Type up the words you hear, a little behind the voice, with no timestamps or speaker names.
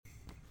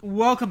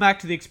Welcome back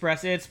to the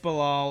Express. It's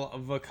Bilal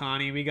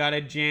Vakani. We got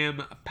a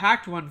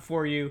jam-packed one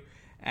for you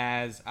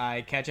as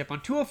I catch up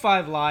on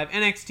 205 Live,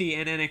 NXT,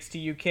 and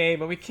NXT UK.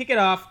 But we kick it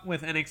off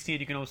with NXT,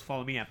 and you can always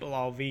follow me at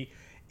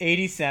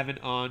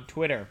BilalV87 on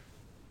Twitter.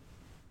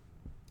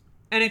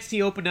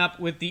 NXT opened up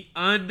with the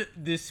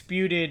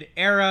Undisputed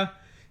Era.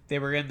 They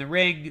were in the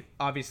ring.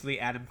 Obviously,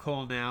 Adam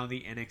Cole now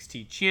the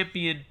NXT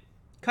champion,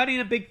 cutting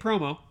a big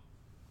promo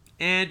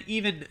and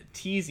even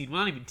teasing, well,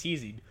 not even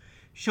teasing,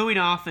 showing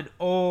off an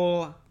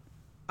old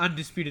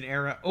Undisputed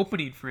Era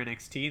opening for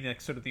NXT,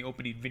 that's sort of the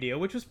opening video,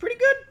 which was pretty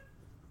good.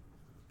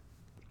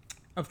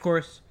 Of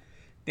course,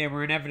 they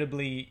were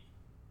inevitably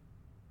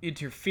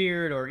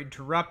interfered or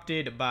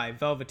interrupted by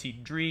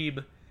Velveteen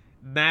Dream,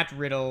 Matt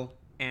Riddle,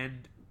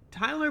 and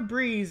Tyler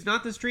Breeze,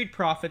 not the Street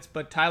Profits,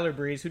 but Tyler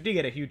Breeze, who did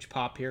get a huge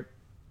pop here.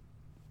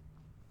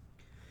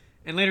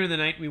 And later in the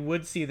night, we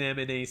would see them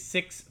in a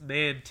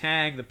 6-man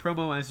tag. The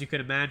promo, as you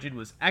could imagine,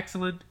 was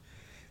excellent.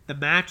 The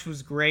match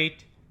was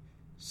great.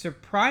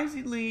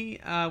 Surprisingly,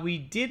 we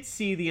did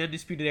see the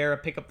Undisputed Era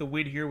pick up the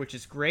win here, which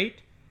is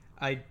great.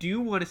 I do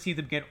want to see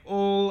them get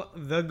all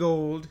the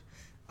gold.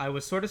 I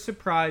was sort of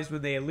surprised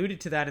when they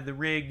alluded to that in the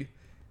ring.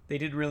 They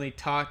didn't really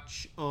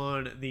touch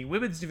on the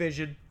women's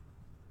division.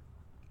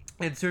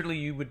 And certainly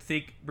you would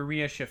think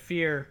Maria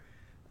Shafir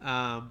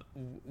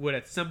would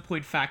at some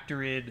point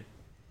factor in.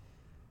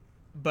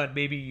 But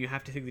maybe you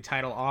have to take the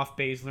title off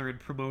Baszler and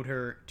promote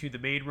her to the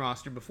main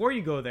roster before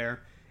you go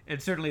there. And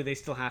certainly they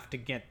still have to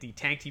get the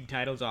tag team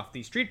titles off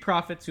the Street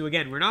Profits, who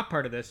again, were not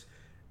part of this,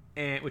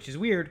 which is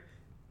weird.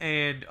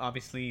 And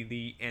obviously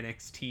the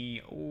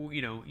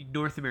NXT,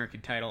 North American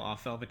title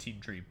off Velveteen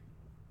Dream.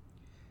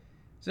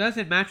 So that's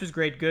it. Match was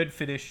great. Good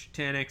finish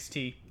to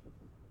NXT.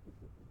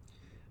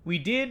 We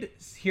did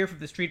hear from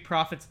the Street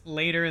Profits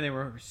later. They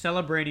were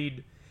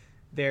celebrating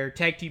their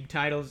tag team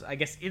titles, I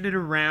guess, in and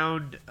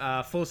around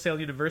Full Sail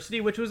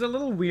University, which was a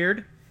little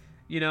weird.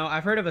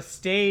 I've heard of a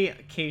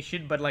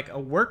staycation, but like a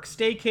work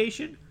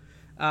staycation.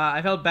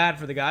 I felt bad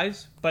for the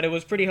guys, but it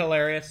was pretty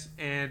hilarious,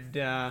 and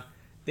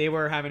they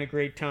were having a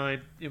great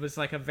time. It was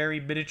like a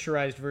very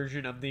miniaturized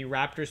version of the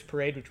Raptors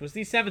Parade, which was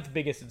the 7th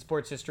biggest in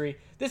sports history.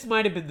 This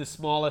might have been the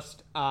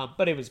smallest,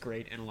 but it was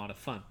great and a lot of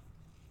fun.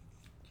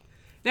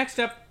 Next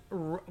up,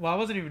 well, it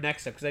wasn't even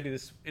next up because I do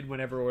this in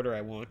whatever order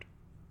I want.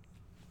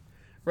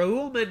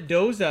 Raul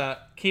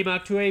Mendoza came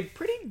out to a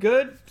pretty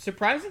good,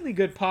 surprisingly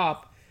good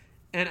pop,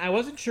 and I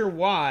wasn't sure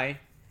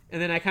why,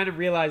 and then I kind of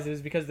realized it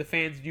was because the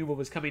fans knew what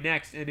was coming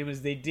next, and it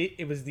was the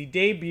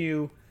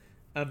debut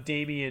of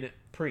Damian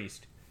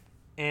Priest.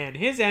 And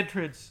his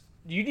entrance,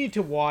 you need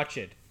to watch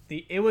it.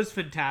 It was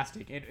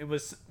fantastic. It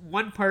was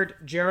one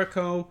part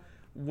Jericho,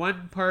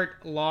 one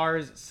part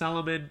Lars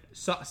Sullivan,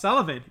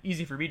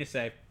 easy for me to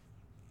say.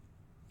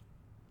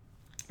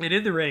 And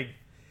in the ring,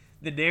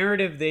 the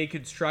narrative they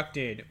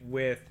constructed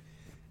with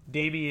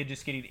Damian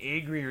just getting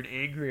angrier and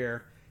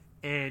angrier,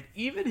 and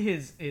even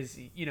his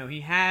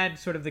he had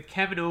sort of the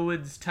Kevin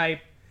Owens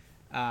type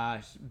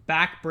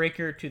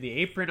backbreaker to the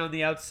apron on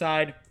the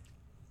outside,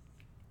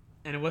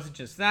 and it wasn't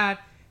just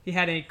that. He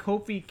had a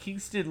Kofi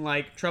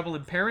Kingston-like Trouble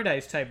in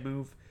Paradise type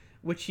move,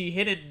 which he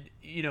hit and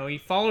he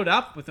followed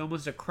up with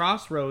almost a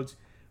crossroads,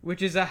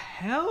 which is a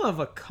hell of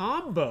a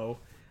combo.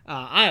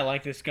 I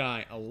like this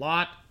guy a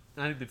lot.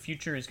 I think the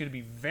future is going to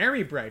be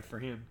very bright for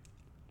him.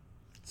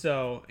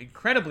 So,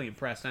 incredibly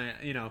impressed.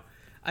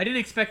 I didn't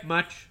expect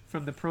much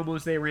from the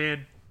promos they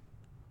ran,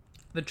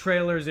 the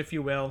trailers, if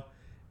you will,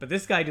 but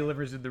this guy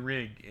delivers in the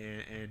ring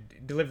and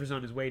delivers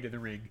on his way to the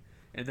ring,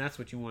 and that's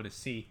what you want to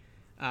see.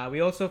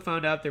 We also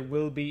found out there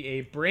will be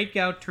a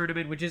breakout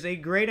tournament, which is a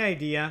great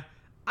idea.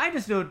 I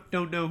just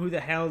don't know who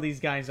the hell these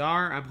guys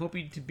are. I'm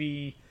hoping to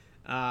be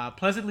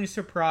pleasantly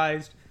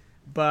surprised,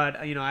 but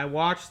I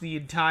watched the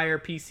entire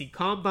PC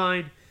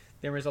Combine.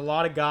 There was a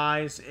lot of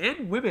guys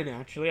and women,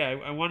 actually.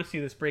 I want to see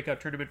this breakout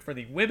tournament for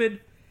the women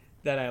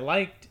that I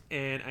liked,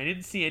 and I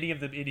didn't see any of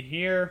them in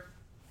here.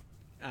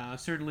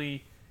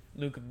 Certainly,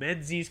 Luke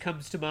Menzies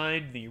comes to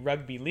mind, the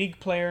rugby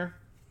league player.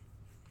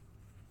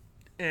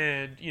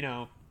 And,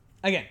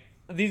 again,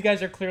 these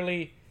guys are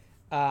clearly,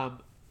 I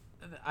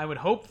would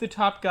hope, the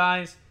top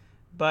guys,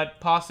 but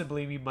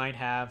possibly we might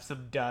have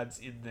some duds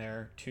in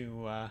there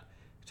to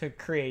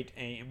create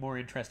a more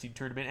interesting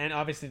tournament, and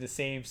obviously to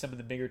save some of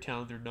the bigger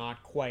talent. They're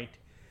not quite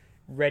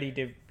ready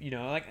to,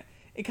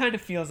 it kind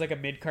of feels like a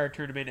mid-card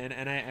tournament,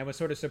 and I was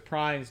sort of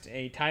surprised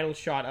a title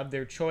shot of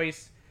their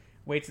choice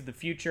waits in the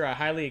future. I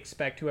highly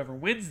expect whoever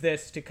wins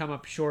this to come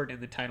up short in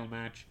the title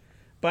match,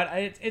 but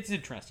it's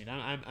interesting.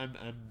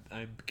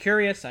 I'm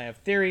curious. I have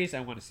theories.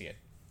 I want to see it.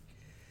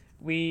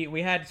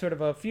 We had sort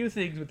of a few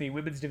things with the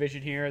women's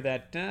division here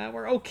that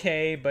were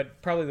okay,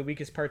 but probably the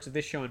weakest parts of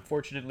this show,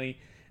 unfortunately.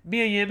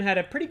 Mia Yim had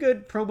a pretty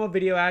good promo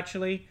video,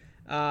 actually.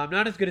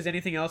 Not as good as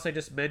anything else I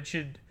just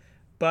mentioned,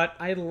 but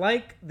I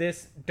like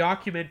this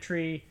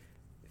documentary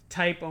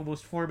type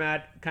almost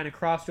format, kind of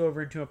crossed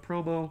over into a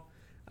promo.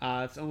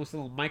 It's almost a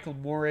little Michael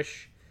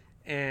Moore-ish,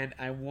 and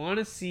I'd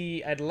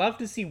love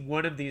to see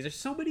one of these. There's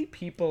so many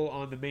people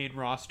on the main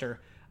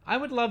roster. I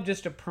would love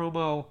just a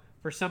promo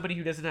for somebody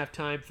who doesn't have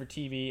time for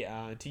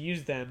TV to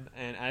use them.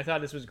 And I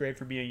thought this was great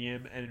for Mia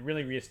Yim, and it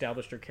really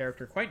reestablished her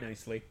character quite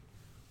nicely.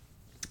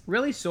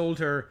 Really sold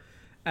her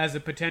as a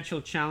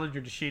potential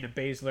challenger to Shayna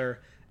Baszler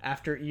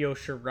after Io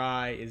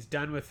Shirai is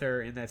done with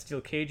her in that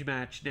steel cage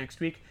match next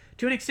week,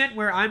 to an extent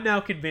where I'm now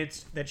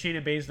convinced that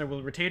Shayna Baszler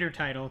will retain her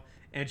title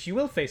and she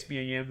will face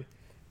Mia Yim.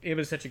 It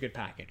was such a good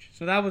package.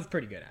 So that was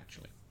pretty good,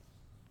 actually.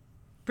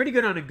 Pretty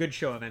good on a good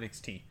show of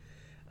NXT.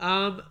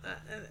 And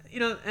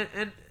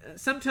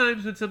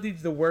sometimes when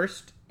something's the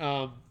worst,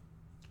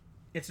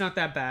 it's not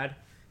that bad.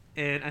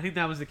 And I think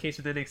that was the case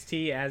with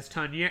NXT, as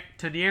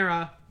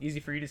Tanera, easy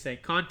for you to say,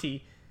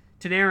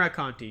 Tanera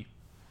Conti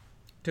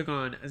took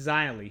on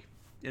Xia Li.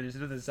 And there's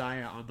another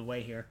Xia on the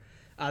way here.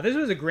 This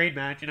was a great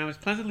match, and I was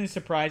pleasantly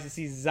surprised to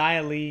see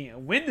Xia Li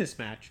win this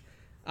match.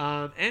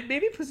 And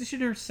maybe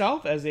position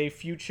herself as a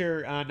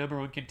future number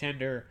one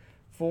contender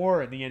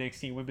for the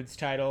NXT Women's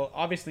title.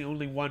 Obviously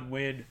only one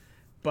win,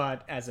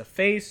 but as a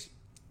face,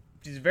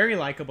 she's very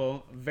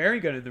likable, very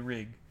good in the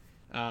ring.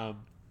 I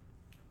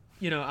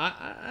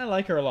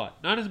like her a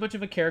lot. Not as much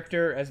of a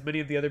character as many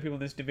of the other people in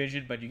this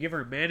division, but you give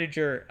her a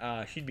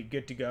manager, she'd be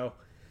good to go.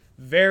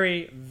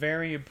 Very,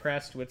 very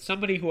impressed with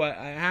somebody who I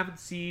haven't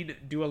seen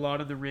do a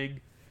lot in the ring,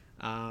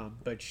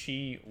 but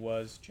she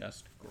was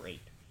just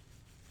great.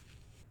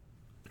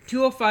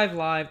 205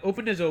 Live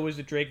opened as always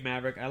with Drake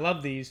Maverick. I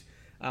love these.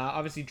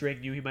 Obviously,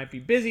 Drake knew he might be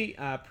busy.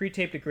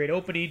 Pre-taped a great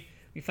opening.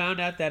 We found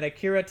out that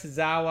Akira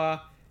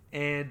Tozawa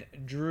and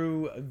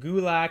Drew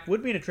Gulak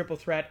would be in a triple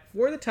threat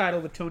for the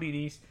title with Tony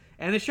Nese.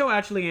 And the show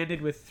actually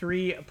ended with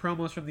 3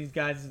 promos from these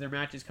guys as their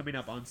matches coming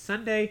up on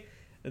Sunday.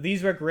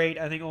 These were great.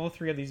 I think all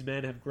 3 of these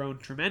men have grown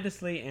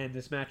tremendously, and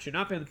this match should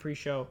not be on the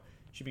pre-show.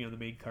 It should be on the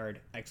main card.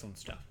 Excellent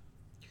stuff.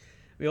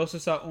 We also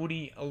saw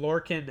Oni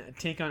Lorcan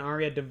take on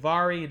Arya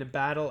Daivari in a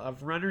battle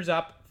of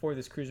runners-up for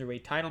this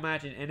Cruiserweight title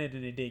match, and ended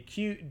in a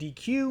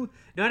DQ,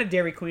 not a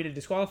Dairy Queen, a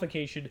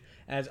disqualification,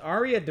 as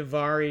Arya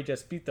Daivari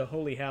just beat the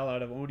holy hell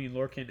out of Oni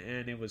Lorcan,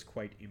 and it was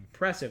quite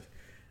impressive.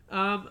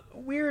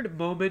 Weird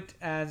moment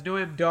as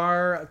Noam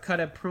Dar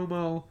cut a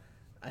promo.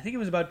 I think it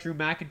was about Drew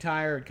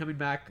McIntyre and coming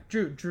back.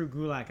 Drew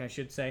Gulak, I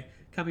should say,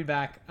 coming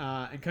back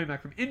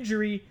from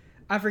injury.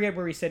 I forget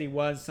where he said he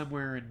was,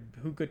 somewhere in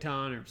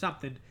Hookatan or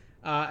something.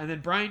 And then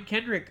Brian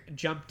Kendrick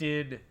jumped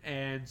in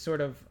and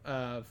sort of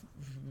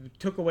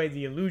took away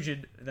the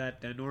illusion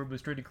that Norm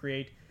was trying to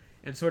create,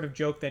 and sort of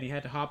joked that he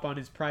had to hop on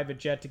his private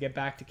jet to get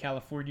back to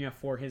California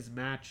for his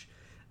match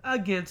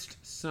against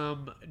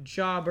some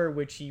jobber,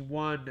 which he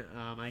won.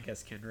 I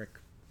guess Kendrick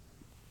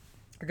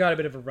got a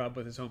bit of a rub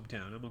with his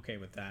hometown. I'm okay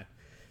with that.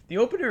 The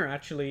opener,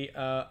 actually,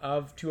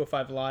 of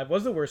 205 Live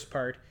was the worst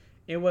part.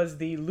 It was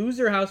the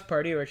Loser House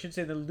Party, or I should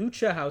say the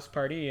Lucha House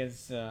Party,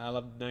 as I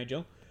love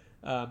Nigel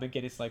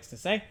McGuinness likes to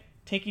say,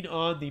 taking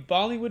on the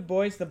Bollywood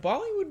Boys. The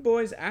Bollywood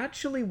Boys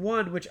actually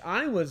won, which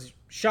I was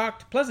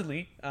shocked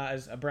pleasantly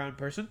as a brown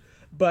person,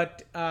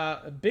 but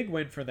a big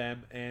win for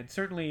them, and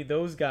certainly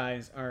those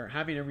guys are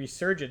having a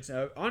resurgence,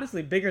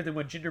 honestly bigger than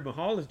what Jinder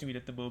Mahal is doing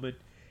at the moment.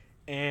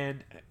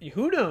 And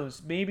who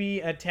knows,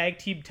 maybe a tag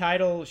team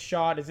title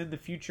shot is in the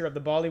future of the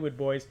Bollywood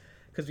Boys,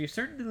 because we've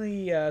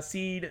certainly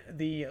seen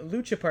the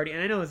Lucha Party,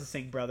 and I know it's the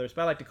Singh brothers,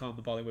 but I like to call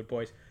them the Bollywood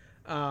Boys.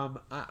 I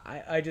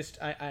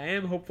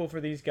am hopeful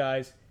for these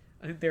guys.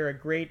 I think they're a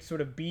great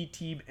sort of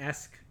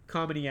B-team-esque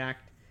comedy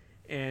act,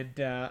 and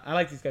I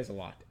like these guys a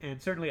lot.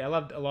 And certainly I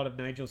loved a lot of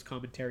Nigel's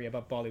commentary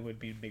about Bollywood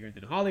being bigger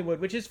than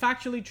Hollywood, which is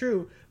factually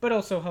true, but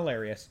also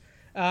hilarious.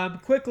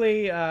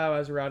 Quickly,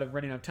 as we're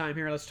running out of time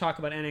here, let's talk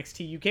about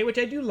NXT UK, which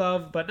I do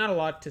love, but not a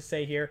lot to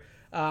say here.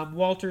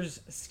 Walter's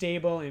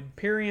stable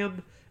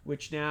Imperium,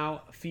 which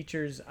now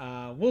features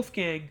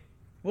Wolfgang.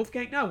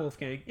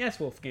 Yes,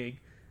 Wolfgang.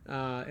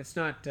 It's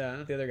not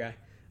the other guy.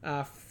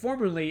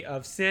 Formerly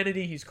of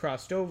Sanity, he's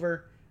crossed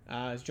over,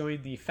 has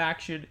joined the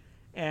faction,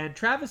 and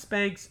Travis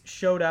Banks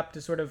showed up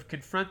to sort of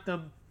confront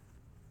them.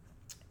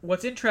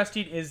 What's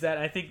interesting is that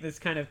I think this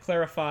kind of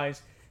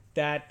clarifies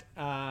that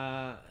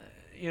the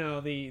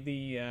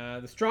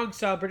strong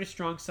style, British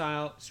strong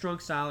style,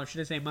 or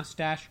should I say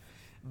mustache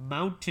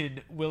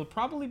Mountain will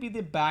probably be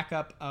the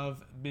backup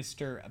of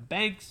Mr.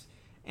 Banks,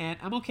 and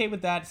I'm okay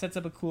with that. It sets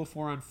up a cool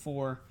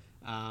 4-on-4.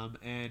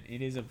 And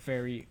it is a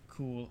very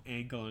cool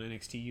angle on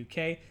NXT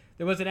UK.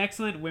 There was an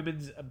excellent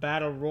women's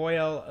battle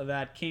royal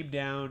that came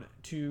down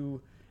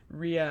to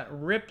Rhea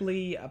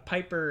Ripley,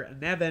 Piper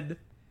Niven,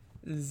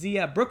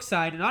 Zia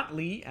Brookside, not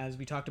Lee, as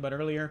we talked about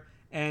earlier,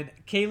 and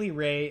Kaylee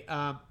Ray.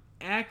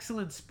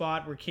 Excellent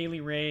spot where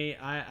Kaylee Ray,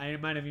 I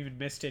might have even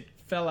missed it,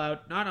 fell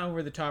out, not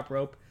over the top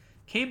rope,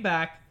 came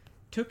back,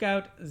 took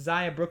out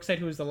Zia Brookside,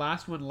 who was the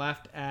last one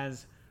left,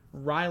 as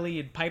Riley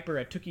and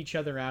Piper took each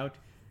other out.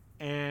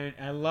 And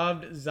I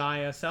loved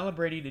Zia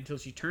celebrating until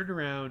she turned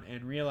around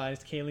and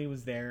realized Kaylee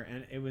was there,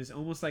 and it was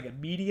almost like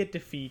immediate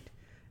defeat.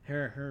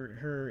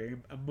 Her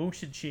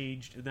emotion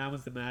changed, and that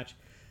was the match.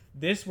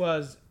 This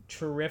was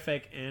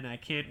terrific, and I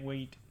can't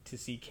wait to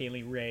see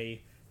Kaylee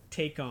Ray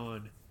take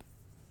on.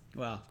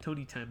 Well,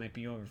 Tony time might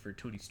be over for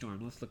Tony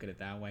Storm. Let's look at it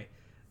that way.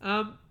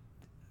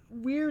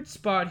 weird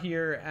spot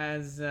here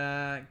as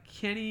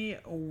Kenny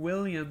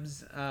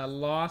Williams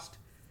lost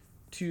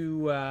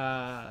to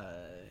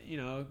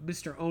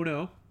Mr.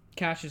 Ono,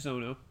 Cassius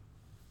Ono.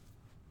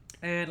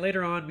 And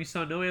later on, we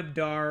saw Noam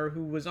Dar,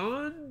 who was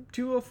on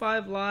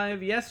 205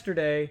 Live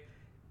yesterday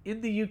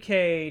in the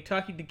UK,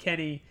 talking to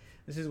Kenny.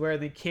 This is where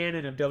the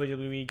canon of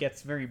WWE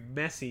gets very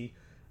messy.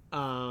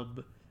 Although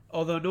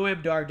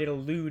Noam Dar did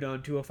allude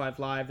on 205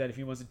 Live that if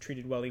he wasn't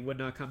treated well, he would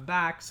not come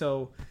back.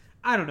 So,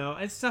 I don't know.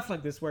 It's stuff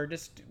like this where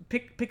just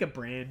pick a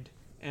brand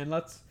and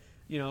let's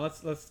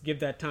give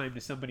that time to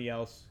somebody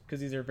else,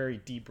 because these are very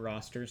deep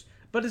rosters.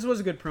 But this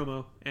was a good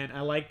promo, and I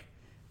like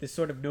this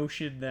sort of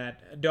notion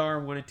that Dar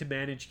wanted to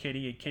manage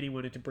Kenny and Kenny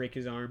wanted to break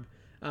his arm.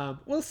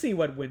 We'll see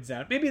what wins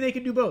out. Maybe they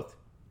can do both,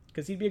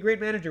 because he'd be a great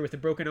manager with a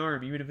broken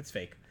arm, even if it's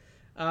fake.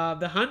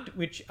 The Hunt,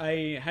 which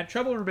I had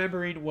trouble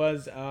remembering,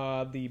 was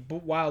the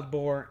Wild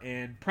Boar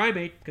and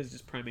Primate, because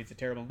just Primate's a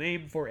terrible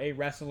name for a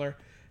wrestler,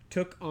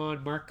 took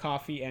on Mark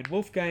Coffey and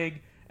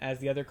Wolfgang, as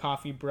the other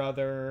Coffey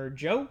brother,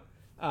 Joe,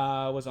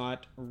 was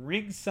at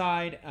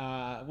ringside.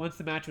 Once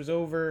the match was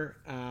over,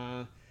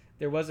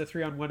 there was a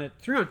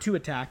 3-on-2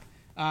 attack.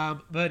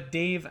 But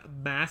Dave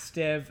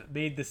Mastiff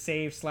made the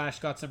save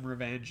 / got some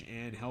revenge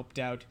and helped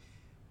out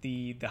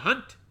the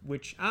Hunt,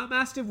 which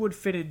Mastiff would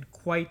fit in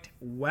quite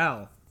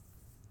well.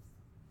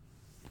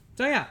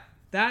 So yeah,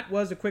 that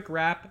was a quick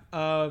wrap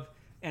of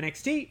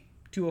NXT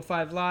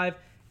 205 Live,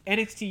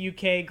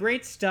 NXT UK.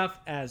 Great stuff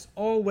as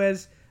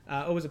always.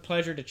 Always a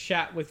pleasure to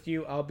chat with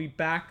you. I'll be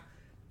back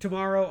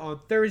tomorrow on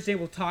Thursday.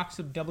 We'll talk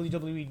some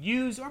WWE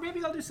news, or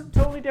maybe I'll do something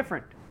totally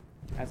different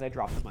as I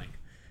drop the mic.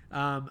 So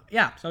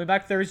I'll be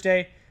back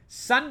Thursday.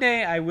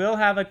 Sunday, I will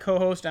have a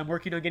co-host. I'm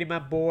working on getting my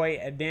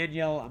boy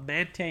Daniel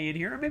Amante in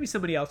here, or maybe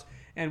somebody else,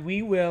 and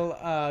we will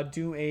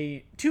do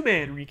a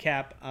 2-man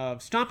recap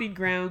of Stomping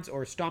Grounds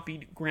or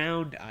Stomping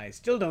Ground. I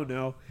still don't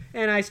know,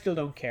 and I still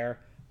don't care.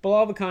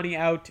 Bilal Bakani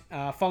out.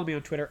 Follow me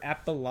on Twitter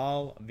at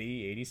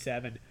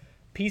BilalV87.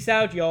 Peace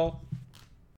out, y'all.